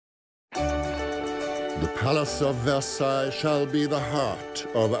The Palace of Versailles shall be the heart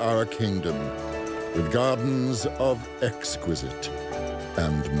of our kingdom, with gardens of exquisite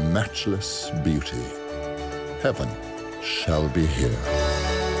and matchless beauty. Heaven shall be here.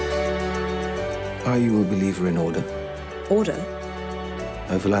 Are you a believer in order? Order?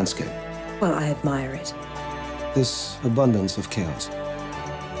 Over landscape? Well, I admire it. This abundance of chaos.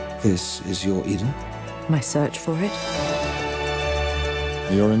 This is your Eden? My search for it?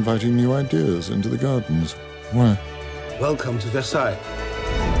 You're inviting new ideas into the gardens. Why? Welcome to Versailles.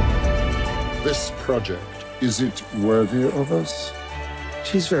 This project, is it worthy of us?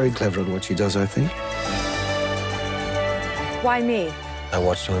 She's very clever at what she does, I think. Why me? I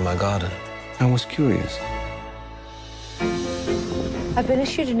watched her in my garden. I was curious. I've been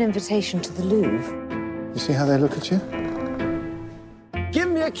issued an invitation to the Louvre. You see how they look at you? Give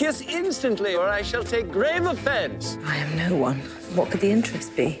me a kiss instantly, or I shall take grave offense. I am no one. What could the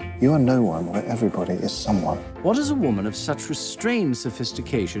interest be? You are no one where everybody is someone. What is a woman of such restrained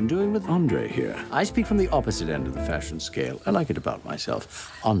sophistication doing with André here? I speak from the opposite end of the fashion scale. I like it about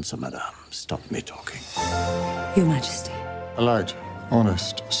myself. Answer, madame. Stop me talking. Your Majesty. A light,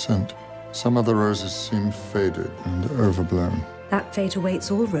 honest scent. Some of the roses seem faded and overblown. That fate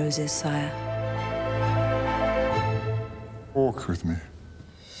awaits all roses, sire. Walk with me.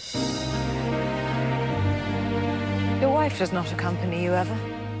 Your wife does not accompany you ever?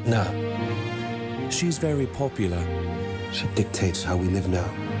 No. She's very popular. She dictates how we live now.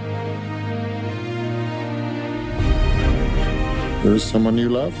 There is someone you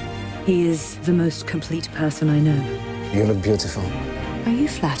love? He is the most complete person I know. You look beautiful. Are you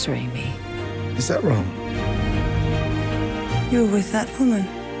flattering me? Is that wrong? You're with that woman?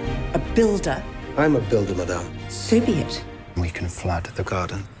 A builder? I'm a builder, madame. So be it. We can flood the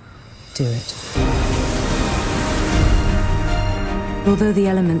garden. Do it. Although the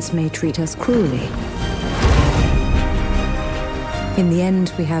elements may treat us cruelly, in the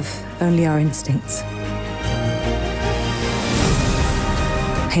end, we have only our instincts.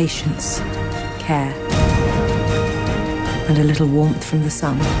 Patience, care, and a little warmth from the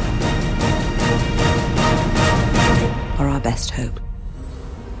sun are our best hope.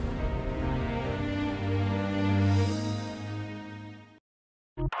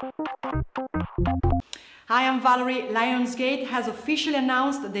 Hi, I'm Valerie. Lionsgate has officially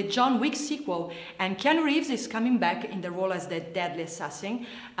announced the John Wick sequel, and Keanu Reeves is coming back in the role as the deadly assassin,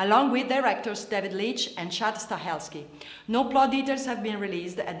 along with directors David Leitch and Chad Stahelski. No plot details have been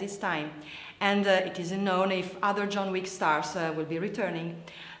released at this time, and it isn't known if other John Wick stars will be returning.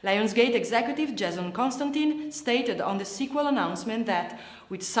 Lionsgate executive Jason Constantine stated on the sequel announcement that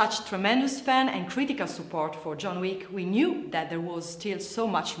with such tremendous fan and critical support for John Wick, we knew that there was still so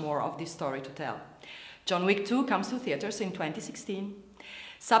much more of this story to tell. John Wick 2 comes to theaters in 2016.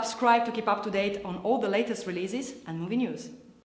 Subscribe to keep up to date on all the latest releases and movie news.